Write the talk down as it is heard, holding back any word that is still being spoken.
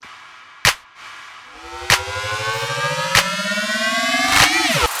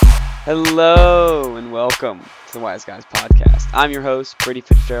Hello and welcome to the Wise Guys podcast. I'm your host, Brady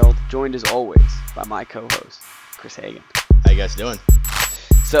Fitzgerald, joined as always by my co-host, Chris Hagan. How you guys doing?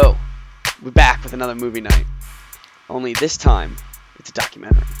 So, we're back with another movie night. Only this time, it's a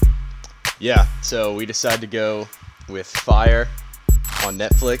documentary. Yeah, so we decided to go with Fyre on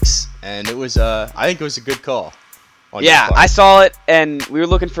Netflix, and it was, I think it was a good call. Yeah, I saw it, and we were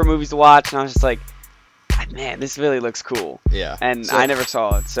looking for movies to watch, and I was just like, man, this really looks cool. Yeah. And so I never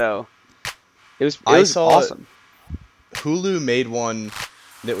saw it, so it was saw awesome. Hulu made one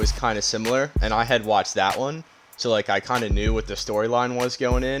that was kind of similar, and I had watched that one, so like I kind of knew what the storyline was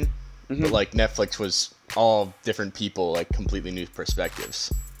going in, but like Netflix was all different people, like completely new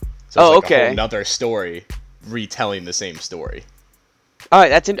perspectives. So it was like a whole another story retelling the same story. All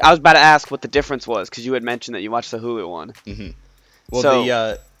right, I was about to ask what the difference was because you had mentioned that you watched the Hulu one. Well,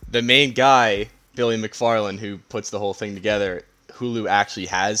 so, the main guy, Billy McFarland, who puts the whole thing together, Hulu actually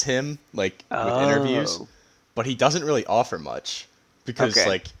has him with interviews, but he doesn't really offer much because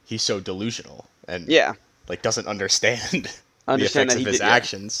like he's so delusional and like doesn't understand the effects of his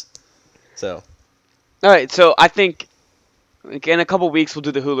actions. So, all right, so I think in a couple weeks we'll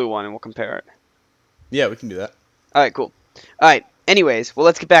do the Hulu one and we'll compare it. Yeah, we can do that. All right, cool. All right. Anyways, well,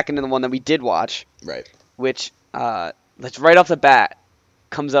 let's get back into the one that we did watch. Right. Which, let's right off the bat,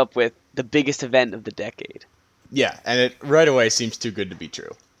 comes up with the biggest event of the decade. Yeah, and it right away seems too good to be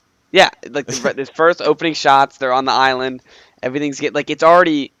true. Yeah, like this first opening shots, they're on the island. Everything's it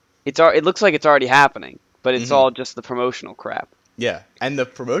looks like it's already happening, but it's all just the promotional crap. Yeah, and the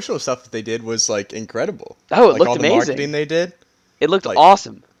promotional stuff that they did was like incredible. Oh, it like, looked all amazing. The marketing they did. It looked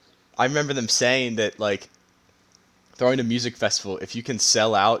awesome. I remember them saying that like throwing a music festival, if you can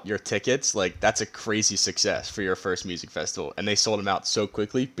sell out your tickets, like that's a crazy success for your first music festival, and they sold them out so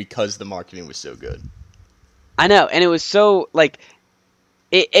quickly because the marketing was so good. I know, and it was so like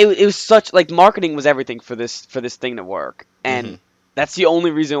it was such like marketing was everything for this thing to work, and that's the only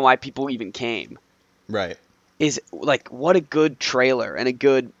reason why people even came. Right. Is like what a good trailer and a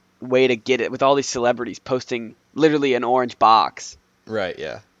good way to get it with all these celebrities posting literally an orange box. Right.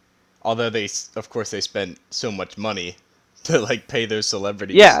 Yeah. Although of course they spent so much money to like pay those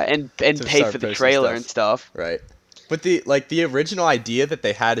celebrities. Yeah, and pay for the trailer and stuff. Right. But the original idea that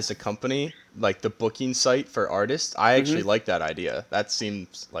they had as a company, like the booking site for artists, I actually like that idea. That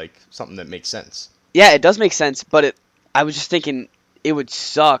seems like something that makes sense. Yeah, it does make sense, but I was just thinking it would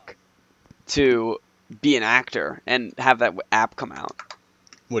suck to be an actor and have that app come out.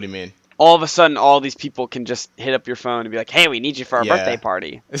 What do you mean? All of a sudden, all these people can just hit up your phone and be like, hey, we need you for our birthday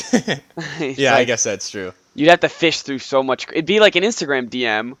party. Yeah, I guess that's true. You'd have to fish through so much. It'd be like an Instagram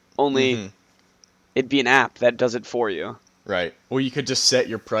DM, only it'd be an app that does it for you. Right. Or you could just set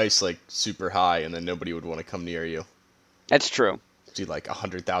your price like super high and then nobody would want to come near you. That's true. Do like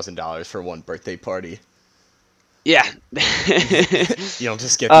 $100,000 for one birthday party. Yeah. You don't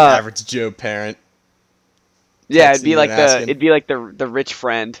just get the average Joe parent. Yeah, it'd be like the rich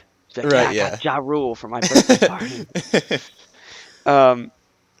friend. Like, right, I got Ja Rule for my birthday party.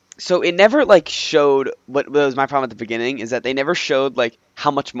 So it never like showed what was my problem at the beginning is that they never showed like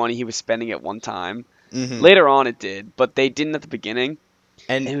how much money he was spending at one time. Later on it did, but they didn't at the beginning.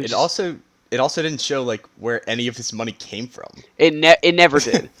 And it also didn't show like where any of his money came from. It never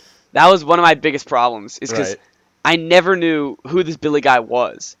did. That was one of my biggest problems is because I never knew who this Billy guy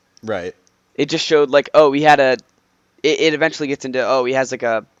was. Right. It just showed like, oh, he had it eventually gets into, oh, he has like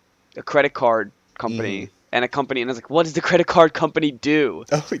a credit card company and a company. And I was like, what does the credit card company do?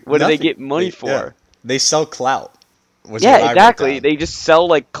 What do they get money for? Yeah. They sell clout. Yeah, exactly. They just sell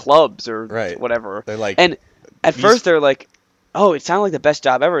like clubs or whatever. They're like, and at first they're like, oh, it sounded like the best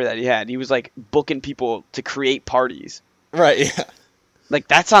job ever that he had. He was like booking people to create parties. Right, yeah. Like,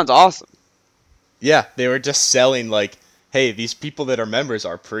 that sounds awesome. Yeah, they were just selling like, hey, these people that are members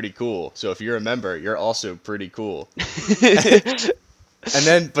are pretty cool. So if you're a member, you're also pretty cool.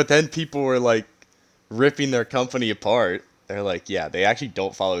 But then people were like ripping their company apart. They're like, yeah, they actually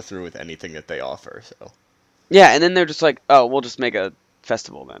don't follow through with anything that they offer. So. Yeah, and then they're just like, oh, we'll just make a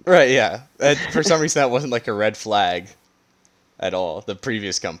festival then. Right, yeah. For some reason, that wasn't like a red flag at all. The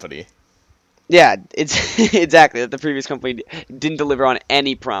previous company. Yeah, it's exactly that the previous company didn't deliver on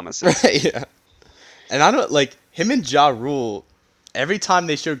any promises. Right, yeah. And I don't like him and Ja Rule. Every time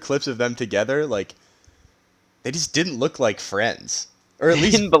they showed clips of them together, like they just didn't look like friends, or at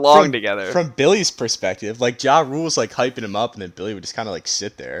least didn't belong together. From Billy's perspective, like Ja Rule's like hyping him up, and then Billy would just kind of like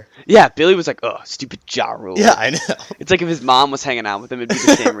sit there. Yeah, Billy was like, "Oh, stupid Ja Rule." Yeah, I know. It's like if his mom was hanging out with him, it'd be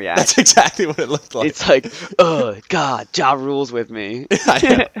the same reaction. That's exactly what it looked like. It's like, oh God, Ja Rule's with me.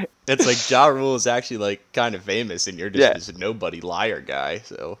 I know. It's like Ja Rule is actually like kind of famous, and you're just this nobody liar guy.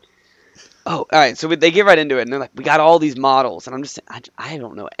 So. Oh, all right. So they get right into it, and they're like, "We got all these models," and I'm just saying, I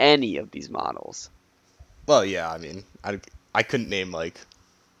don't know any of these models. Well, yeah, I mean, I couldn't name like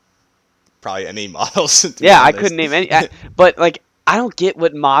probably any models to be Yeah, I honest. couldn't name any. But like, I don't get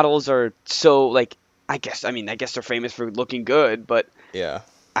what models are so like. I guess they're famous for looking good, but Yeah.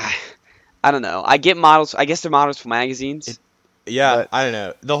 I, I don't know. I get models. I guess they're models for It, magazines, yeah, but I don't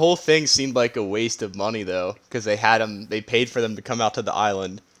know. The whole thing seemed like a waste of money though, because they paid for them to come out to the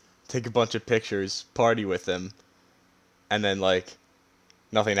island, take a bunch of pictures, party with them, and then like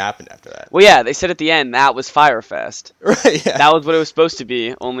nothing happened after that. well, yeah, they said at the end that was Firefest. Right, yeah. That was what it was supposed to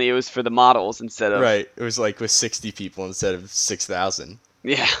be. Only it was for the models instead of Right. It was like with 60 people instead of 6,000.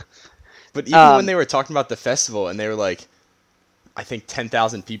 yeah. But even when Um, they were talking about the festival and they were like, I think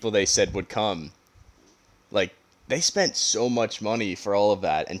 10,000 people they said would come, like, they spent so much money for all of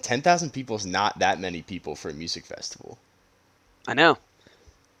that. And 10,000 people is not that many people for a music festival. I know.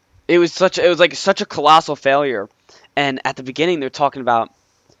 It was like such a colossal failure. And at the beginning they're talking about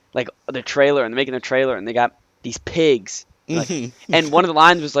like the trailer and they're making the trailer and they got these pigs. Like and one of the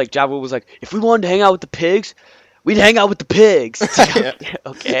lines was like Ja Rule was like, if we wanted to hang out with the pigs, we'd hang out with the pigs. It's Yeah. like,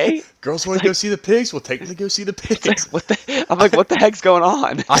 okay. Girls want to go see the pigs? We'll take them to go see the It's like pigs. what the I'm like, what the heck's going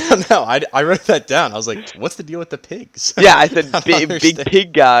on? I don't know. I wrote that down. I was like, what's the deal with the pigs? Yeah, I I said don't big understand.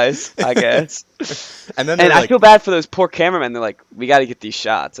 pig guys, I guess. And then And they're I like, feel bad for those poor cameramen. They're like, we got to get these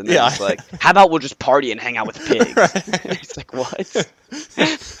shots, and they're yeah. just like, how about we'll just party and hang out with the pigs? Right. It's like what?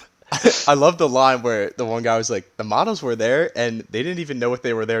 I love the line where the one guy was like, the models were there and they didn't even know what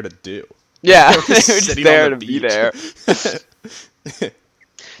they were there to do. Yeah, They were they were just sitting there on to the be beach. there.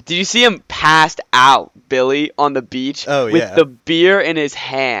 Did you see him passed out, Billy, on the beach Oh, with yeah. the beer in his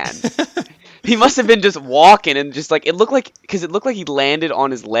hand? He must have been just walking and just like it looked like he landed on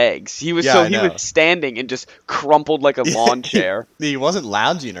his legs. Yeah, I He was know. standing and just crumpled like a lawn chair. He wasn't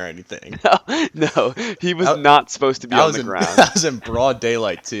lounging or anything. No, he was That, not supposed to be that on was the in ground. that was in broad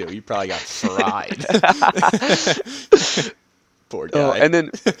daylight too. He probably got fried. Poor Oh, guy. and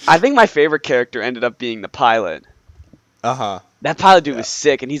then I think my favorite character ended up being the pilot. Uh-huh. That pilot dude Yeah. was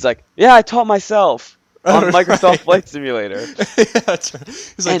sick, and he's like, "Yeah, I taught myself on Oh, Microsoft right. Flight Simulator." Yeah, that's right.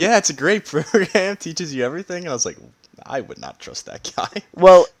 He's like, And yeah, it's a great program, teaches you everything. And I was like, I would not trust that guy.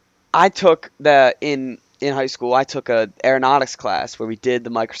 well, I took the in high school. I took a aeronautics class where we did the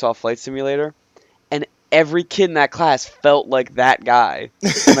Microsoft Flight Simulator, and every kid in that class felt like that guy.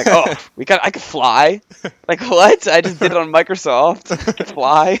 I'm like, "Oh, I could fly." Like what? I just did it on Microsoft. I could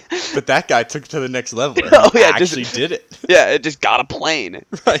fly. But that guy took it to the next level. And Oh he yeah, actually did it. yeah, it just got a plane.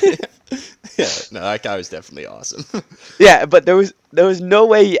 Right. Yeah. No, that guy was definitely awesome. Yeah, but there was no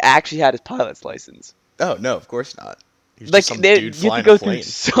way he actually had his pilot's license. Oh no, of course not. He was Like just some they, dude you have to flying a go through plane.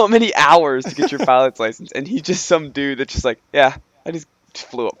 so many hours to get your pilot's license, and he's just some dude that's just like, yeah, I just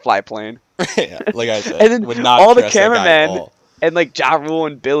fly a plane. Yeah, like I And said, then would not all the trust that guy at cameramen all. and like Ja Rule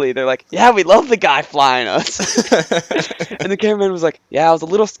and Billy, they're like, yeah, we love the guy flying us. And the cameraman was like, yeah, I was a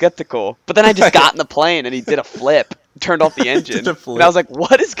little skeptical, but then I just got in the plane and he did a flip, turned off the engine, Did a and I was flip. like,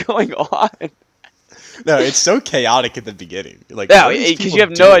 what is going on? No, it's so chaotic at the beginning. You're like, Yeah, what are these because people you have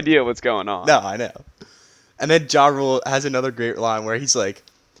no doing? idea what's going on. No, I know. And then Ja Rule has another great line where he's like,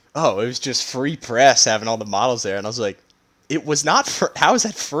 "Oh, it was just free press having all the models there," and I was like, "It was not. How is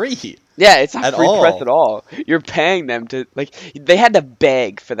that free?" Yeah, it's not At free press all. at all. You're paying them to like they had to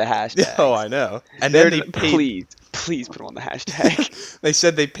beg for the hashtag. Oh, I know. And They're then they just, paid. please put on the hashtag. They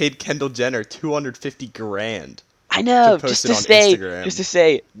said they paid Kendall Jenner 250 grand I to know, post it on Instagram. just to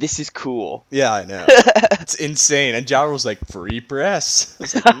say this is cool. Yeah, I know. It's insane. And Ja Rule's like, free press. I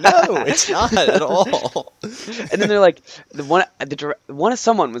was like, no, it's not at all. And then they're like, one of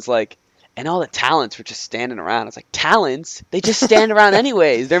someone was like, and all the talents were just standing around. It's like talents? They just stand around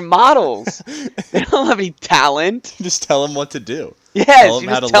anyways. They're models. They don't have any talent. Just tell them what to do. Yes, you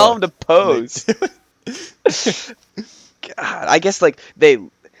how just tell look. them to pose. God, I guess like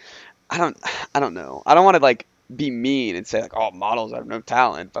I don't know. I don't want to like be mean and say like, oh, models have no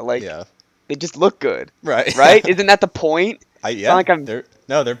talent, but like Yeah. they just look good, Right. right? Isn't that the point? Yeah. Like I'm, they're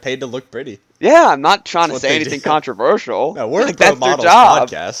paid to look pretty. yeah, I'm not trying to That's what say they anything do. controversial. No, we're like a pro that's their models job.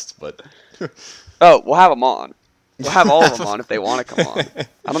 podcast, but Oh, we'll have them on. We'll have all of them on if they want to come on.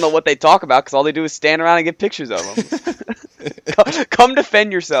 I don't know what they talk about because all they do is stand around and get pictures of them. Come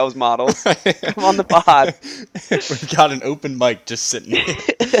defend yourselves, models. Come on the pod. We've got an open mic just sitting here.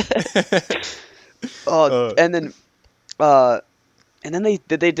 Oh, and then they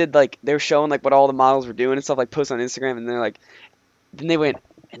did like they were showing like what all the models were doing and stuff like post on Instagram and they're like then they went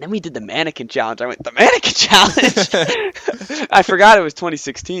And then we did the mannequin challenge. I went, the mannequin challenge? I forgot it was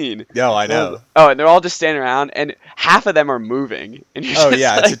 2016. No, I know. Oh, and they're all just standing around, and half of them are moving. And you're just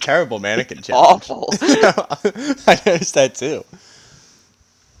yeah, like, it's a terrible mannequin challenge. Awful. I noticed that too.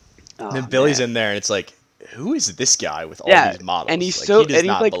 Oh, and then Billy's man. in there, and it's like, who is this guy with all these models? And he's like, so he does and he's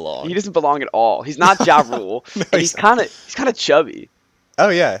not like belong. he doesn't belong at all. He's not Ja Rule, No, and he's kind of chubby. Oh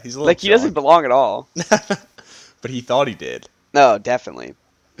yeah, he's a little Like he doesn't belong at all. But he thought he did. No, definitely.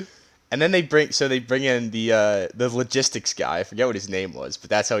 And then they bring in the logistics guy. I forget what his name was, but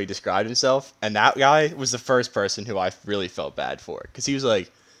that's how he described himself. And that guy was the first person who I really felt bad for, because he was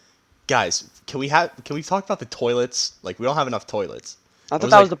like, "Guys, can we talk about the toilets? Like, we don't have enough toilets." I thought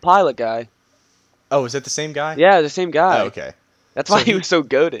that was the pilot guy. Oh, is that the same guy? Yeah, the same guy. Oh, okay. That's why he was so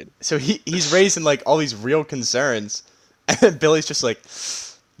goated. So he's raising like all these real concerns, and then Billy's just like,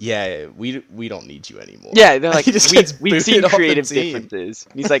 "Yeah, we don't need you anymore." Yeah, they're like, He just gets we booted see off the creative team. differences.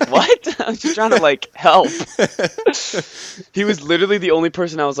 And he's like, what? I was just trying to like help. He was literally the only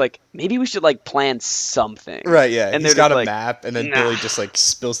person I was like, maybe we should like plan something. Right, yeah. And he's they're got just a like, map, and then nah. Billy just like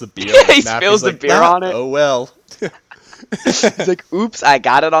spills the beer Yeah, on the he map. spills He's the like, beer "Nah, on it." Oh well. He's like, oops, I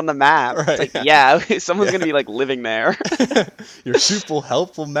got it on the map. Right, It's like, yeah, someone's going to be like living there. Your super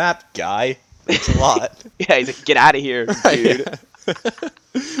helpful map guy. Thanks a lot. Yeah, he's like, get out of here, Right, dude.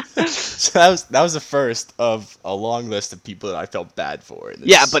 yeah. So that was the first of a long list of people that I felt bad for. In this,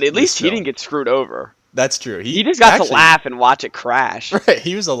 Yeah, but at this least he film. didn't get screwed over. That's true. He just got to laugh and watch it crash. Right,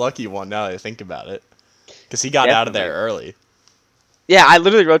 he was a lucky one now that I think about it, because he got out of there Definitely. early. Yeah, I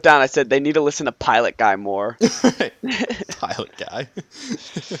literally wrote down, I said, they need to listen to Pilot Guy more. Right. Pilot guy.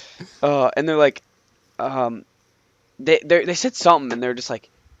 And they're like, they said something, and they're just like,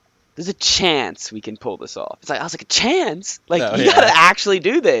 there's a chance we can pull this off. It's like, I was like, a chance? Like, No, you yeah. gotta actually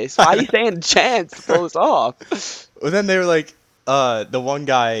do this. Why are you saying a chance to pull this off? Well, then they were like, the one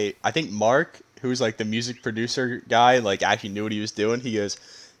guy, I think Mark, who was like the music producer guy, like actually knew what he was doing. He goes,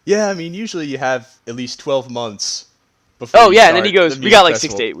 "Yeah, I mean, usually you have at least 12 months before." Oh, you yeah, and then start he goes, the we music got like 6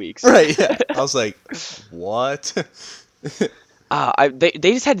 festival." to 8 weeks. Right, yeah. I was like, what? They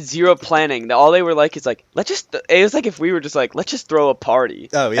just had zero planning. All they were like is like, it was like if we were just like, let's just throw a party.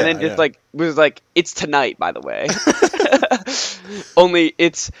 Oh, yeah, And then I just know. like, was like, it's tonight, by the way. Only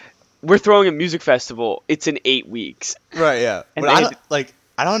we're throwing a music festival. It's in 8 weeks. Right, yeah. And But they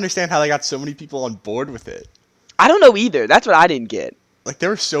I don't understand how they got so many people on board with it. I don't know either. That's what I didn't get. Like, there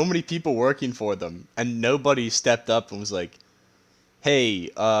were so many people working for them, and nobody stepped up and was like, "Hey,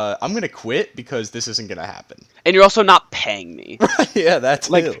 I'm gonna quit because this isn't gonna happen." And you're also not paying me. Yeah, that's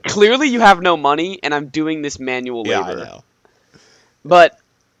Like, clearly you have no money, and I'm doing this manual yeah, labor. I know. But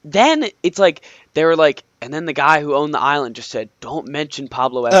then it's like, they were like, and then the guy who owned the island just said, don't mention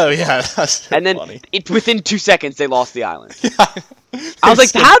Pablo Escobar. Oh yeah, that's so And then funny. within 2 seconds, they lost the island. I I was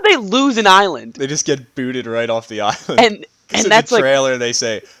like, how'd they lose an island? They just get booted right off the island. And in that's the like, trailer, they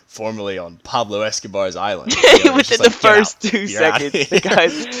say formerly on Pablo Escobar's island. within the first 2 seconds, the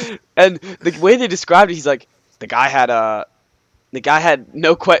guys, and the way they described it, he's like, the guy had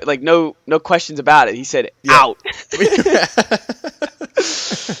no questions about it. He said, out.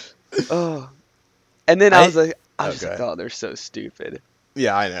 Oh. And then I was like, oh, they're so stupid.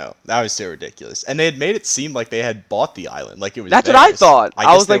 Yeah, I know. That was so ridiculous. And they had made it seem like they had bought the island, like it was. That's theirs. what I thought. I I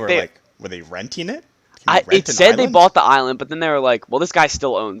guess was they like, were they renting it? Can you It rent an said they island? bought the island, but then they were like, well, this guy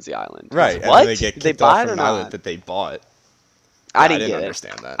still owns the island. I was Right, like, and what? then they get Did they kicked off buy it from or an island not? that they bought. I Yeah, didn't get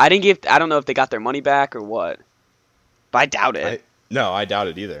understand that. I don't know if they got their money back or what, but I doubt it. No, I doubt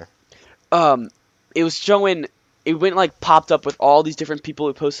it either. It was showing. It went like popped up with all these different people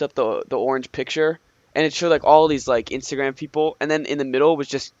who posted up the orange picture, and it showed like all these like Instagram people, and then in the middle was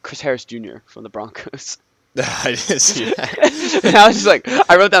just Chris Harris Jr. from the Broncos. I didn't see that. And I was just like,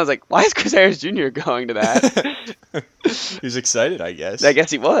 I wrote down, I was like, why is Chris Harris Jr. going to that? He was excited, I guess. I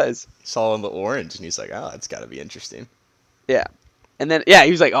guess he was. Saw in the orange, and he's like, "Oh, that's got to be interesting." Yeah, and then yeah,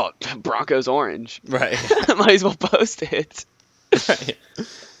 he was like, oh, Broncos orange. Right. Might as well post it. Right.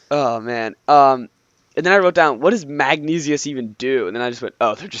 Oh man. And then I wrote down, what does Magnesius even do? And then I just went,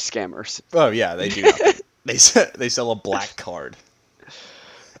 oh, they're just scammers. Oh yeah, they do nothing. they sell a black card.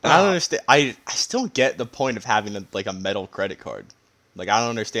 And I don't understand. I still don't get the point of having a metal credit card. Like, I don't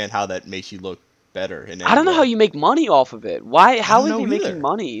understand how that makes you look better. I don't know how you make money off of it. Why? How is he making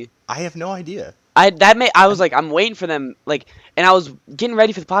money? I have no idea. I was like, I'm waiting for them. Like, and I was getting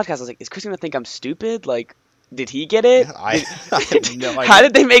ready for the podcast. I was like, is Chris gonna think I'm stupid? Like, did he get it? I have no idea. How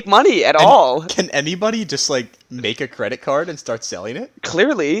did they make money at all? Can anybody just make a credit card and start selling it?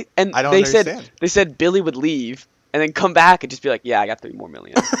 Clearly, and I don't they understand. said Billy would leave and then come back and just be like, yeah, I got $3 more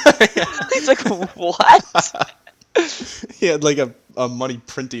million. It's like, what? He had like a money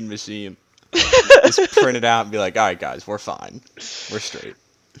printing machine. Just print it out and be like, all right, guys, we're fine. We're straight.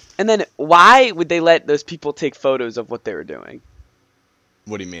 And then why would they let those people take photos of what they were doing?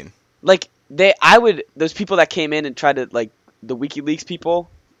 What do you mean? Like those people that came in and tried to like the WikiLeaks people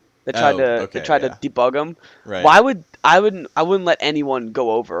that tried Oh, to okay, to yeah. debug them. Right. Why would I wouldn't let anyone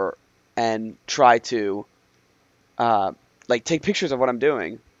go over and try to like take pictures of what I'm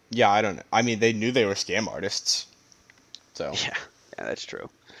doing. Yeah, I don't know. I mean, they knew they were scam artists. So. Yeah, that's true.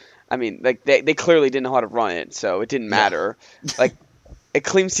 I mean, like they clearly didn't know how to run it, so it didn't matter. Yeah. Like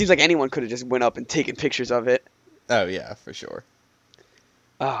seems like anyone could have just went up and taken pictures of it. Oh yeah, for sure.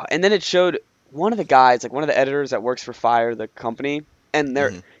 And then it showed one of the guys, like one of the editors that works for Fyre, the company, and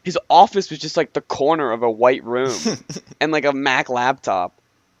his office was just like the corner of a white room and like a Mac laptop.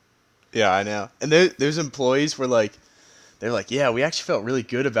 Yeah, I know. And those employees were like, they're like, yeah, we actually felt really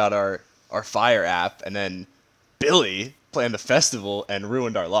good about our Fyre app, and then Billy planned the festival and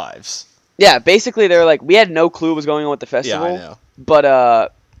ruined our lives. Yeah, basically they were like, we had no clue what was going on with the festival. Yeah, I know.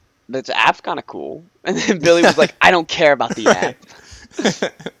 But this app's kind of cool. And then Billy was like, I don't care about the app.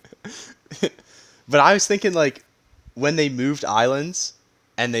 But I was thinking, like, when they moved islands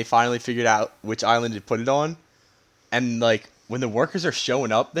and they finally figured out which island to put it on, and, like, when the workers are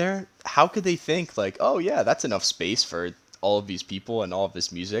showing up there, how could they think, like, oh, yeah, that's enough space for all of these people and all of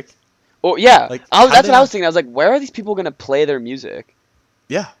this music? Well, yeah. Like, That's what I was thinking. I was like, where are these people going to play their music?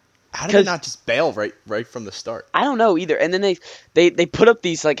 Yeah. How did they not just bail right from the start? I don't know either. And then they put up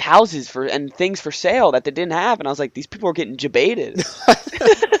these like houses and things for sale that they didn't have, and I was like, these people are getting jebaited.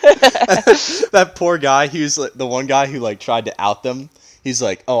 That poor guy, he was like, the one guy who like tried to out them. He's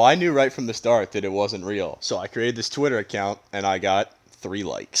like, oh, I knew right from the start that it wasn't real, so I created this Twitter account and I got 3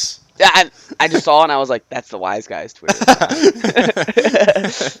 likes. Yeah, I just saw it and I was like, that's the wise guy's Twitter.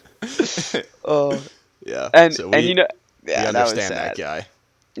 Oh, yeah. And so you know, we yeah, that was understand sad. that guy.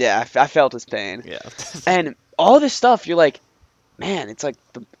 Yeah, I felt his pain. Yeah. And all this stuff, you're like, man, it's like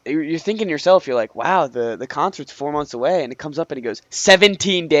you're thinking to yourself, you're like, wow, the concert's 4 months away, and it comes up and he goes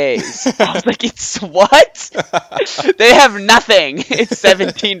 17 days. I was like, it's what? They have nothing. It's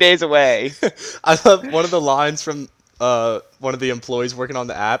 17 days away. I love one of the lines from one of the employees working on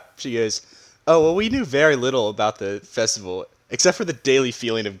the app. She goes, "Oh, well, we knew very little about the festival except for the daily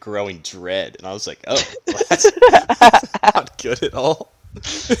feeling of growing dread." And I was like, "Oh, well, that's not good at all."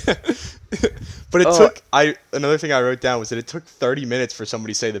 But it took another thing I wrote down was that it took 30 minutes for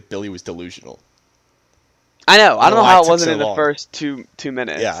somebody to say that Billy was delusional. I know. I don't know how it wasn't so in the long. first two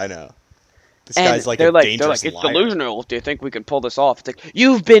minutes. Yeah, I know. This And guy's like they're a like, dangerous it's liar. delusional. Do you think we can pull this off? It's like,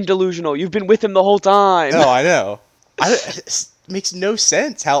 you've been delusional. You've been with him the whole time. No, I know. It makes no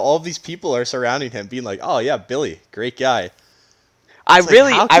sense how all of these people are surrounding him, being like, "Oh yeah, Billy, great guy." I It's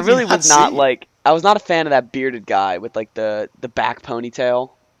really not was not see? like, I was not a fan of that bearded guy with like the back ponytail,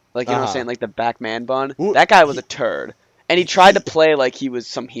 like you know what I'm saying, like the back man bun. Ooh, That guy was a turd, and he tried to play like he was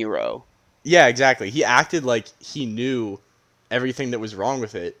some hero. Yeah, exactly. He acted like he knew everything that was wrong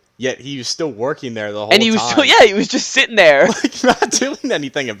with it, yet he was still working there the whole time. And he was still, yeah, he was just sitting there, like not doing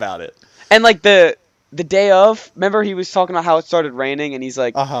anything about it. and like the day of, remember he was talking about how it started raining, and he's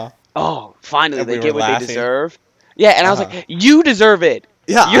like, oh, finally And they we get were what laughing. they deserve. Yeah, and I was like, you deserve it.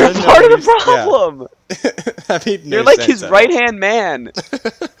 Yeah, You're a part of the yeah. problem. That made no You're like sense his at right hand man.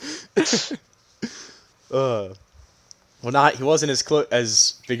 all. Well, not he wasn't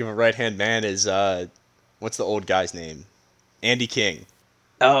as big of a right hand man as what's the old guy's name? Andy King.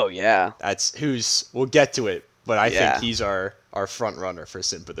 Oh yeah. That's we'll get to it, but I Yeah. think he's our front runner for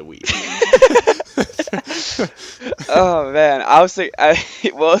Simp of the Week. Oh man, I was thinking,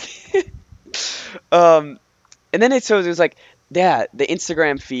 and then it was like, yeah, the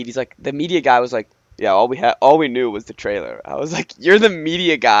Instagram feed. He's like, the media guy was like, yeah, all we knew was the trailer. I was like, you're the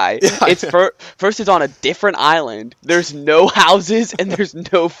media guy. Yeah, It's first it's on a different island. There's no houses and there's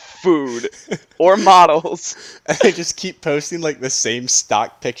no food or models. And they just keep posting like the same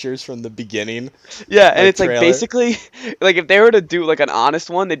stock pictures from the beginning. Yeah, and it's trailer. like basically, like if they were to do like an honest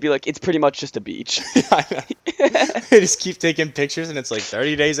one, they'd be like, it's pretty much just a beach. I know. They just keep taking pictures, and it's like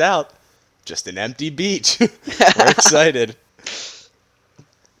 30 days out, just an empty beach. We're excited.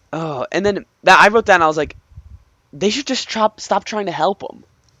 Oh, and then I wrote down, I was like, they should just stop trying to help them.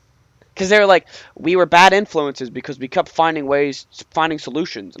 Because they were like, we were bad influences because we kept finding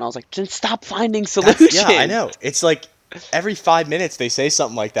solutions. And I was like, just stop finding solutions. Yeah, I know. It's like every 5 minutes they say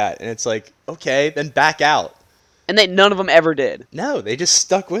something like that, and it's like, okay, then back out. And none of them ever did. No, they just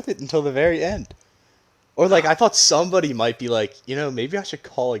stuck with it until the very end. Or like, I thought somebody might be like, maybe I should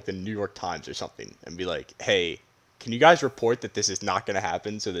call like the New York Times or something and be like, hey, can you guys report that this is not going to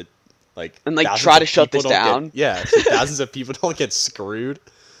happen so that Like And like thousands try to of shut people this don't down. get so thousands of people don't get screwed.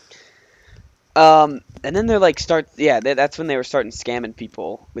 And then they're like that's when they were starting scamming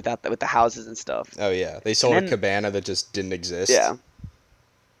people with the houses and stuff. Oh yeah, they And sold a then cabana that just didn't exist. yeah,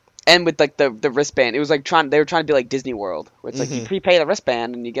 and with like the wristband, it was like they were trying to be like Disney World, where it's like you prepay the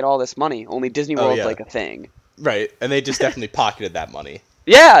wristband and you get all this money. Only Disney Oh World's yeah, like a thing. right. And they just definitely pocketed that money.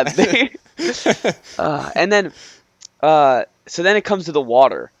 Yeah. And then so then it comes to the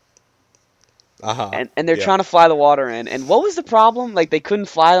water. And they're Yeah. trying to fly the water in. And what was the problem? Like they couldn't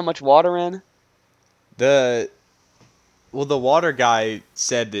fly that much water in? The water guy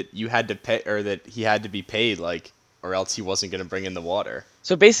said that you had to pay, or that he had to be paid, like, or else he wasn't going to bring in the water.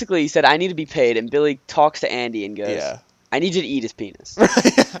 So basically he said I need to be paid, and Billy talks to Andy and goes, Yeah. I need you to eat his penis.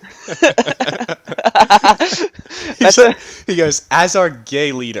 He goes, as our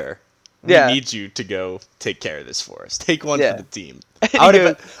gay leader, we Yeah. need you to go take care of this for us. Take one Yeah. for the team. And I would he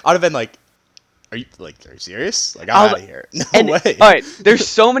have been like, are you serious? Like, I'm I was- out of here. No way. All right, there's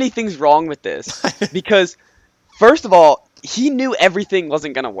so many things wrong with this because first of all, he knew everything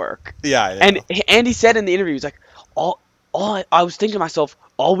wasn't gonna work. Yeah, I know. And Andy said in the interview, he's like, I was thinking to myself,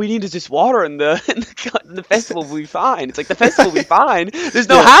 all we need is this water, and the festival will be fine. It's like the festival will be fine. There's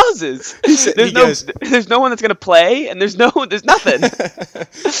no houses. There's no one that's gonna play, and there's nothing.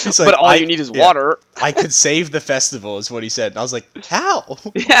 He's But like, all you need is water. I could save the festival, is what he said. And I was like, how?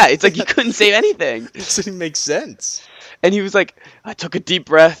 Yeah, it's like you couldn't save anything. It doesn't make sense. And he was like, I took a deep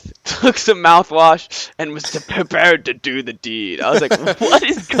breath, took some mouthwash, and was prepared to do the deed. I was like, what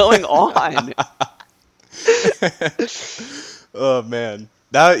is going on? Oh man,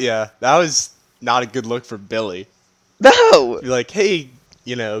 that was not a good look for Billy. No. You're like, hey,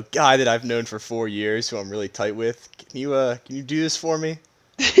 guy that I've known for 4 years, who I'm really tight with, can you do this for me?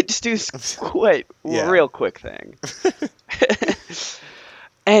 Just do this real quick thing.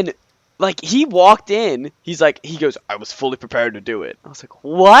 And like he walked in, he goes, I was fully prepared to do it. I was like,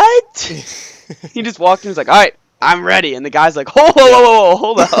 what? He just walked in, he's like, all right, I'm ready. And the guy's like, whoa,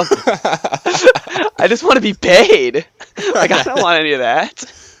 hold up. I just want to be paid. Like, I don't want any of that.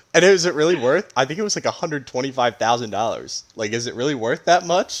 And is it really worth? I think it was like $125,000. Like, is it really worth that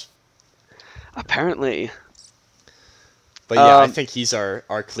much? Apparently. But yeah, I think he's our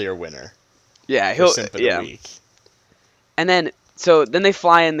clear winner. Yeah, for Simp of the Week. And then they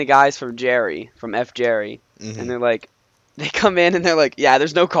fly in the guys from F Jerry, and they're like, they come in and they're like, yeah,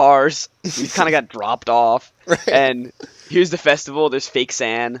 there's no cars. We kind of got dropped off. Right. And here's the festival. There's fake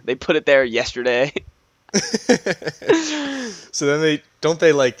sand. They put it there yesterday. So then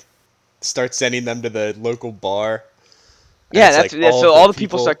they like start sending them to the local bar. Yeah, so all the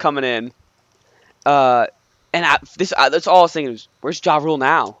people start coming in. That's all I was thinking was, where's Ja Rule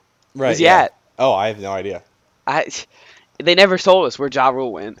now? Right. Where's he at? Oh, I have no idea. They never told us where Ja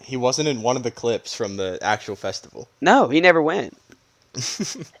Rule went. He wasn't in one of the clips from the actual festival. No, he never went.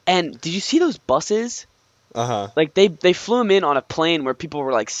 And did you see those buses? Like they flew him in on a plane where people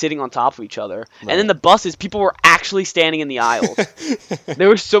were like sitting on top of each other, and then the buses, people were actually standing in the aisles. There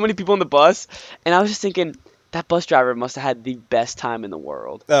were so many people in the bus, and I was just thinking that bus driver must have had the best time in the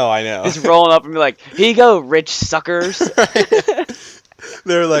world. Oh, I know. Just rolling up and be like, "Here you go, rich suckers."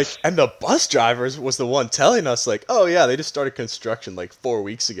 They're like, and the bus driver was the one telling us like, oh yeah, they just started construction like 4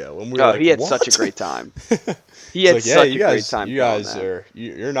 weeks ago, and we were like, he had what? such a great time. He had such a great time. You guys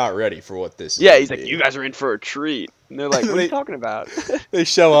you're not ready for what this is. Yeah, he's like, you guys are in for a treat. And they're like, what are you talking about? They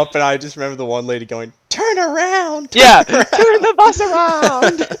show up, and I just remember the one lady going, turn around! Turn the bus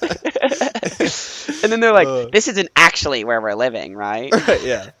around! And then they're like, this isn't actually where we're living, right? Right,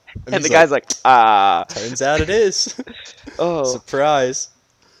 yeah. And the guy's like, turns out it is. Oh. Surprise.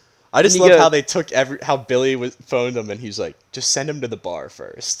 I just love how they took how Billy phoned him, and he's like, just send him to the bar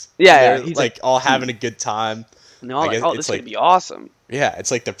first. Yeah, they're like all having a good time. No, this is gonna be awesome. Yeah, it's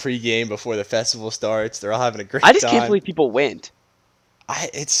like the pregame before the festival starts. They're all having a great time. I just can't believe people went.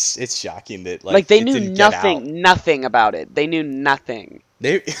 It's shocking that like they knew nothing about it. They knew nothing.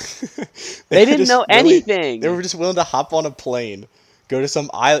 They didn't know anything. They were just willing to hop on a plane, go to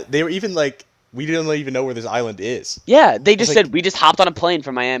some island. They were even like, we didn't even know where this island is. Yeah, they just said, we just hopped on a plane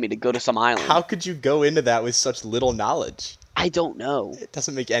from Miami to go to some island. How could you go into that with such little knowledge? I don't know. It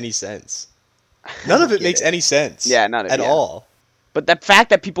doesn't make any sense. None of it makes any sense. Yeah, none of it. At all. But the fact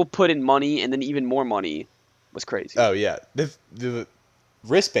that people put in money and then even more money was crazy. Oh, yeah. The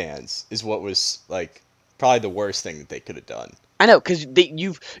wristbands is what was, like, probably the worst thing that they could have done. I know, because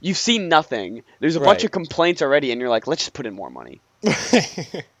you've seen nothing. There's a bunch of complaints already, and you're like, let's just put in more money.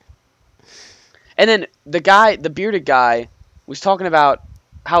 And then the bearded guy, was talking about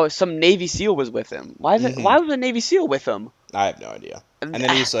how some Navy SEAL was with him. Why was a Navy SEAL with him? I have no idea. And then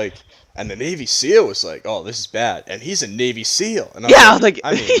he was like, and the Navy SEAL was like, oh, this is bad. And he's a Navy SEAL. And I was like,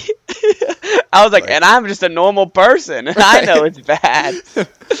 I mean, I was like, and I'm just a normal person, and I know it's bad.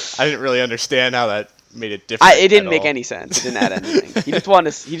 I didn't really understand how that made it different. It didn't make any sense. It didn't add anything. He just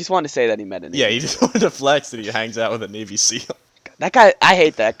wanted to say that he met a Navy Yeah, he just wanted to flex that he hangs out with a Navy SEAL. That guy, I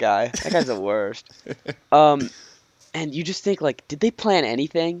hate that guy. That guy's the worst. And you just think, like, did they plan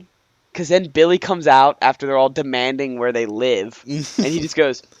anything? Because then Billy comes out after they're all demanding where they live, and he just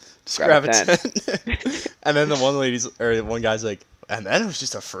goes, just grab a tent. And then the one guy's like, and then it was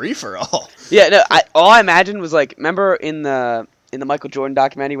just a free for all. Yeah, no. All I imagined was like, remember in the Michael Jordan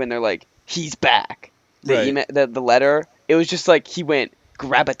documentary when they're like, he's back. The letter. It was just like he went,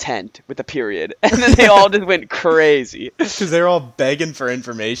 grab a tent with a period, and then they all just went crazy because they're all begging for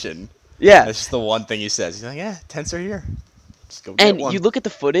information. Yeah, that's just the one thing he says. He's like, yeah, tents are here. Just go get one. And you look at the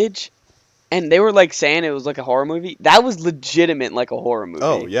footage. And they were, like, saying it was, like, a horror movie. That was legitimate, like, a horror movie.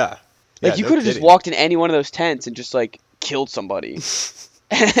 Oh, yeah. Like, you could have just walked in any one of those tents and just, like, killed somebody.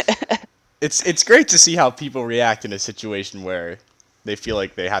 It's great to see how people react in a situation where they feel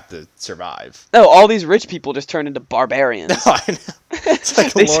like they have to survive. No, all these rich people just turned into barbarians. No, I know. It's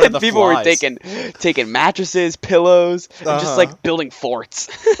like they said people were taking mattresses, pillows, and just, like, building forts.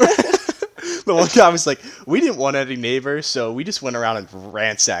 The one guy was like, we didn't want any neighbors, so we just went around and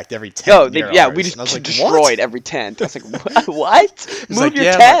ransacked every tent. We just destroyed every tent. I was like, what? Move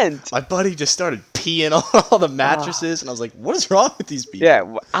your tent. My buddy just started peeing on all the mattresses, and I was like, what is wrong with these people?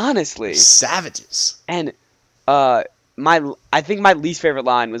 Yeah, honestly. They're savages. And I think my least favorite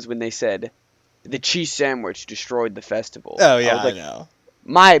line was when they said, the cheese sandwich destroyed the festival. Oh, yeah, I know.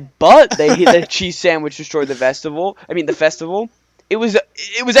 My butt, the cheese sandwich destroyed the festival. The festival. It was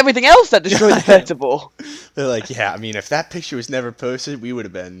everything else that destroyed the festival. They're like, yeah, I mean, if that picture was never posted, we'd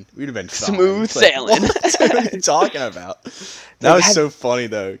have been fine. Smooth sailing. What are you talking about? That was so funny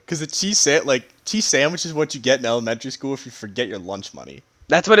though, because the cheese sandwich is what you get in elementary school if you forget your lunch money.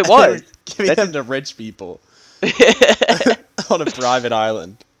 That's what it was. Giving them to rich people on a private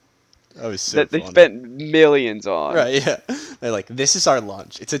island. That was so funny. They spent millions on. Right? Yeah. They're like, this is our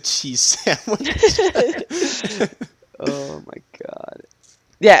lunch. It's a cheese sandwich. Oh my god.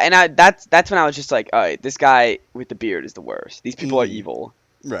 Yeah, and that's when I was just like, all right, this guy with the beard is the worst. These people are evil.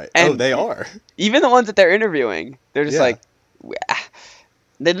 Right. And they are. Even the ones that they're interviewing, they're just like,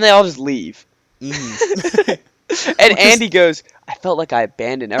 then they all just leave. And Andy goes, I felt like I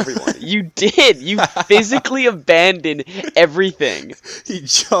abandoned everyone. You did. You physically abandoned everything. He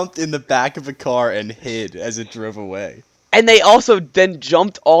jumped in the back of a car and hid as it drove away. And they also then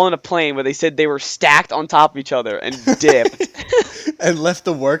jumped all in a plane where they said they were stacked on top of each other and dipped. And left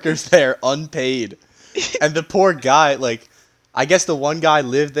the workers there unpaid. And the poor guy, like, I guess the one guy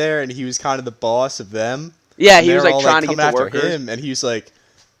lived there and he was kind of the boss of them. Yeah, he was like trying to get the workers. Him, and he was like,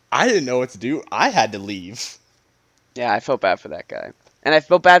 I didn't know what to do. I had to leave. Yeah, I felt bad for that guy. And I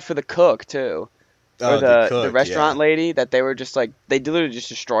felt bad for the cook, too. Or the restaurant lady that they were just like, they literally just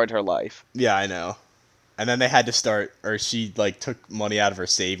destroyed her life. Yeah, I know. And then they had to start, or she like took money out of her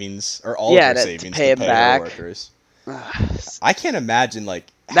savings, or all of her savings to pay her workers. I can't imagine like.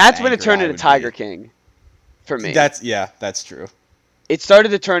 That's when it turned into Tiger King, for me. That's true. It started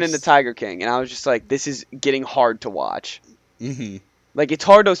to turn into Tiger King, and I was just like, this is getting hard to watch. Mm-hmm. Like it's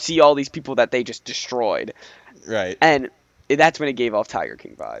hard to see all these people that they just destroyed. Right. And that's when it gave off Tiger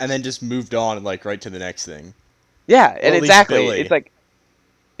King vibes. And then just moved on and like right to the next thing. Yeah, and exactly. It's like,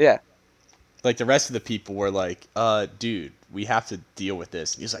 yeah. Like, the rest of the people were like, dude, we have to deal with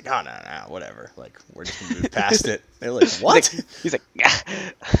this. And he's like, oh, no, whatever. Like, we're just going to move past it. They're like, what? He's like, yeah.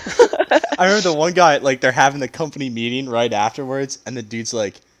 I remember the one guy, like, they're having the company meeting right afterwards, and the dude's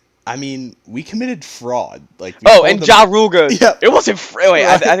like, I mean, we committed fraud. Like, and Ja Rule goes, yeah. It wasn't fraud. Wait,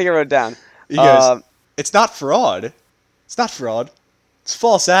 right. I think I wrote it down. He goes, it's not fraud. It's not fraud. It's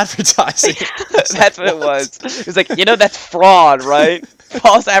false advertising. That's what it was. It was like, that's fraud, right?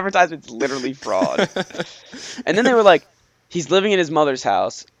 False advertisement's literally fraud. And then they were like, he's living in his mother's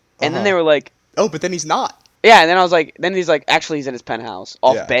house. And then they were like, oh, but then he's not. Yeah, and then I was like, then he's like, actually, he's in his penthouse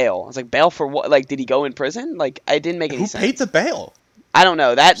off bail. I was like, bail for what? Like, did he go in prison? Like, it didn't make any sense. Who paid the bail? I don't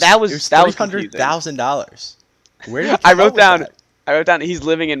know. That was $300,000. Where did I wrote down he's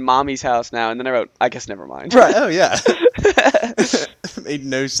living in mommy's house now, and then I wrote, I guess never mind. Right. Oh yeah. Made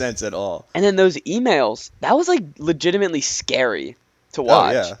no sense at all. And then those emails, that was like legitimately scary to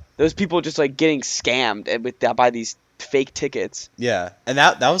watch. Oh, yeah. Those people just like getting scammed by these fake tickets. Yeah, and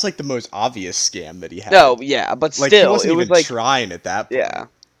that was like the most obvious scam that he had. No, yeah, but still, he wasn't it was even like trying at that point. Yeah,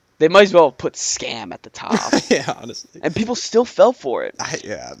 they might as well put scam at the top. Yeah, honestly. And people still fell for it.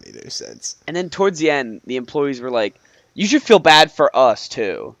 It made no sense. And then towards the end, the employees were like, You should feel bad for us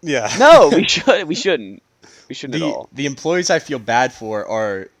too. Yeah. No, we shouldn't. We shouldn't at all. The employees I feel bad for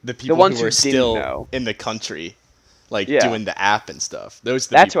are the The people ones who who are didn't still know. in the country, like Yeah. doing the app and stuff. Those are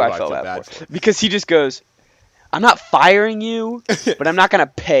the That's who people I who I felt feel bad bad for. for. Because he just goes, I'm not firing you, but I'm not gonna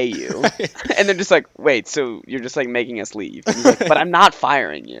pay you. And they're just like, wait, so you're just like making us leave? And he's like, but I'm not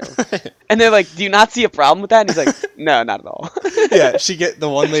firing you. And they're like, do you not see a problem with that? And he's like, no, not at all. Yeah, the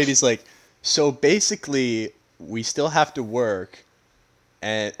one lady's like, so basically we still have to work,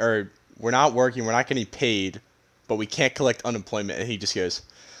 or we're not working, we're not getting paid, but we can't collect unemployment. And he just goes,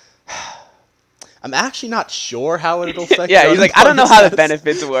 I'm actually not sure how it'll affect. Yeah, he's like, I don't know how the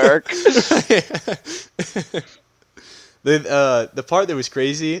benefits work. The part that was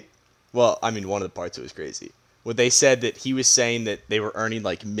crazy, well, I mean, one of the parts that was crazy, when they said that he was saying that they were earning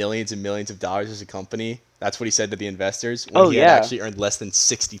like millions and millions of dollars as a company. That's what he said to the investors when he had actually earned less than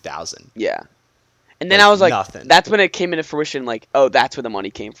 60,000. Yeah. And then I was like, nothing. That's when it came into fruition, like, oh, that's where the money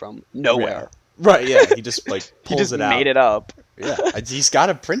came from. Nowhere. Yeah. Right, yeah. He just like pulls he just it out. made it up. Yeah. He's got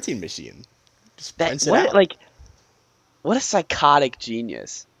a printing machine. Just prints it out. Like, what a psychotic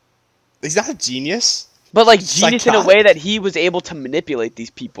genius. He's not a genius. But like genius in a way that he was able to manipulate these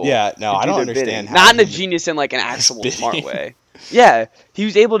people. Yeah, no, I don't understand how. Not in a genius in like an actual smart way. Yeah, he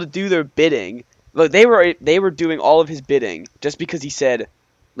was able to do their bidding. Like they were doing all of his bidding just because he said,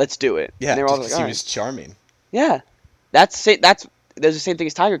 "Let's do it." Yeah, and they were all like, he was charming. Yeah, there's the same thing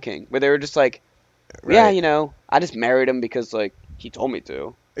as Tiger King, where they were just like, "Yeah, you know, I just married him because like he told me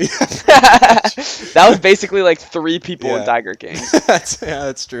to." That was basically like 3 people in Tiger King.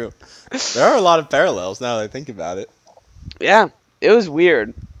 That's true. There are a lot of parallels now that I think about it. Yeah, it was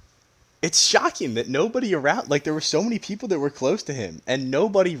weird. It's shocking that nobody around, like there were so many people that were close to him, and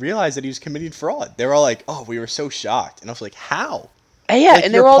nobody realized that he was committing fraud. They were all like, "Oh, we were so shocked," and I was like, "How?" And yeah, like,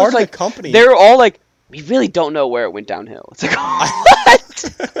 and they were all just like, company. They were all like, "We really don't know where it went downhill." It's like, what?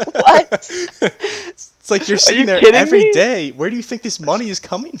 What? It's like you're sitting there every day. Where do you think this money is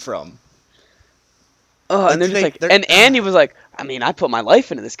coming from? And they're just like, and Andy was like, I mean, I put my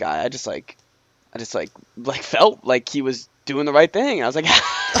life into this guy. I just felt like he was doing the right thing. And I was like,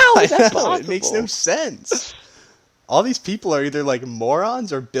 how is that possible? It makes no sense. All these people are either like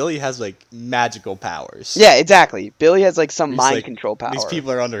morons or Billy has like magical powers. Yeah, exactly. Billy has like some mind control power. These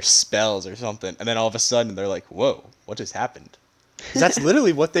people are under spells or something, and then all of a sudden they're like, "Whoa, what just happened?" That's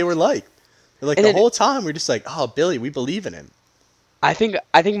literally what they were like. They're like, the whole time we're just like, "Oh, Billy, we believe in him." I think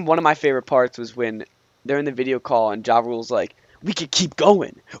one of my favorite parts was when they're in the video call and Ja Rule's like, we could keep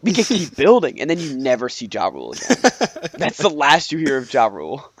going. We could keep building. And then you never see Ja Rule again. That's the last you hear of Ja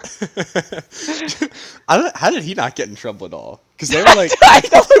Rule. How did he not get in trouble at all? Because they were like... I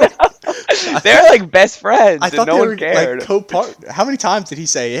don't know. They're like best friends. I thought no one cared. Like co-partner. How many times did he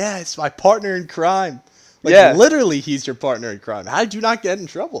say, yeah, it's my partner in crime? Like, literally, he's your partner in crime. How did you not get in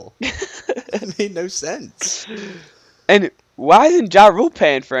trouble? It made no sense. And why isn't Ja Rule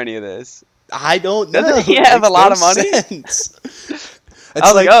paying for any of this? I don't know. Doesn't he have a lot of money? I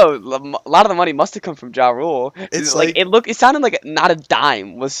was like, oh, a lot of the money must have come from Ja Rule. It's like it sounded like not a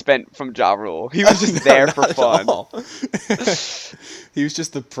dime was spent from Ja Rule. He was just there for fun. He was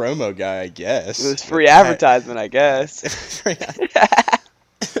just the promo guy, I guess. It was free advertisement, I guess.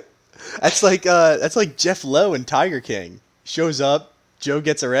 That's like Jeff Lowe in Tiger King. Shows up, Joe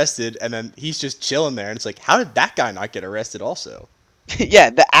gets arrested, and then he's just chilling there, and it's like, how did that guy not get arrested also? Yeah,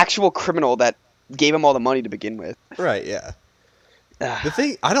 the actual criminal that gave him all the money to begin with. Right, yeah. The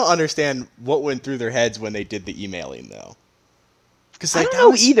thing, I don't understand what went through their heads when they did the emailing, though. Because I don't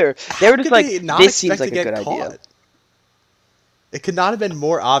know either. They were just like, this seems like a good idea. It could not have been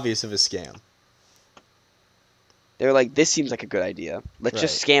more obvious of a scam. They were like, this seems like a good idea. Let's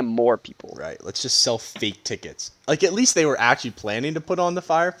just scam more people. Right, let's just sell fake tickets. Like, at least they were actually planning to put on the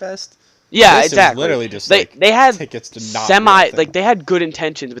Fyre Fest. Yeah, exactly. Literally just they had tickets to not they had good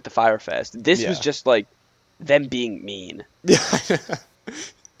intentions with the Fyre Fest. This was just like them being mean. Yeah,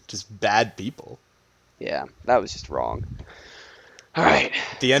 just bad people. Yeah, that was just wrong. All right.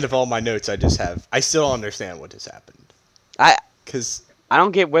 At the end of all my notes, I still don't understand what just happened. Because I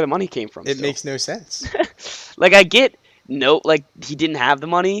don't get where the money came from. It makes no sense. Like I get like he didn't have the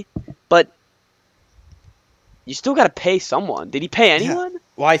money, but you still got to pay someone. Did he pay anyone? Yeah.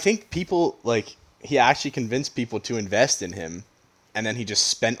 Well, I think people, like, he actually convinced people to invest in him, and then he just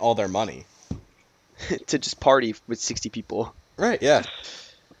spent all their money. To just party with 60 people. Right, yeah.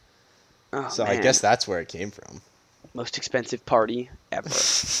 Oh, so man. I guess that's where it came from. Most expensive party ever.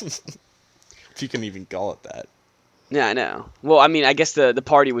 If you can even call it that. Yeah, I know. Well, I mean, I guess the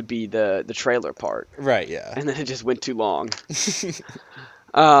party would be the trailer part. Right, yeah. And then it just went too long.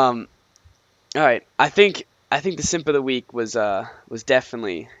 All right, I think I think the simp of the week was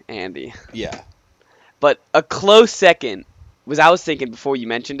definitely Andy. Yeah. But a close second I was thinking before you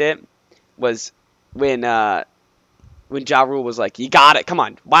mentioned it was when Ja Rule was like, "You got it, come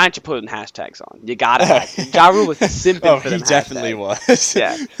on, why aren't you putting hashtags on? You got it." Ja Rule was simping for them. He definitely hashtags. was.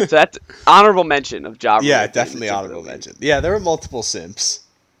 Yeah, so that's honorable mention of Ja Rule. Yeah, definitely honorable mention. Yeah, there were multiple simps.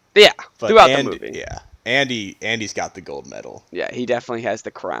 Yeah, but throughout the movie. Yeah, Andy's got the gold medal. Yeah, he definitely has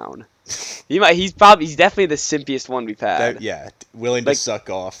the crown. He's definitely the simpiest one we've had. Willing to suck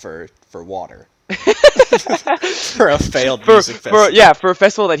off for water. For a failed music festival. For a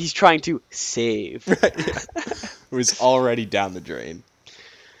festival that he's trying to save. Right, yeah. It was already down the drain.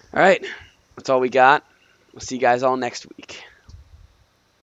 All right, that's all we got. We'll see you guys all next week.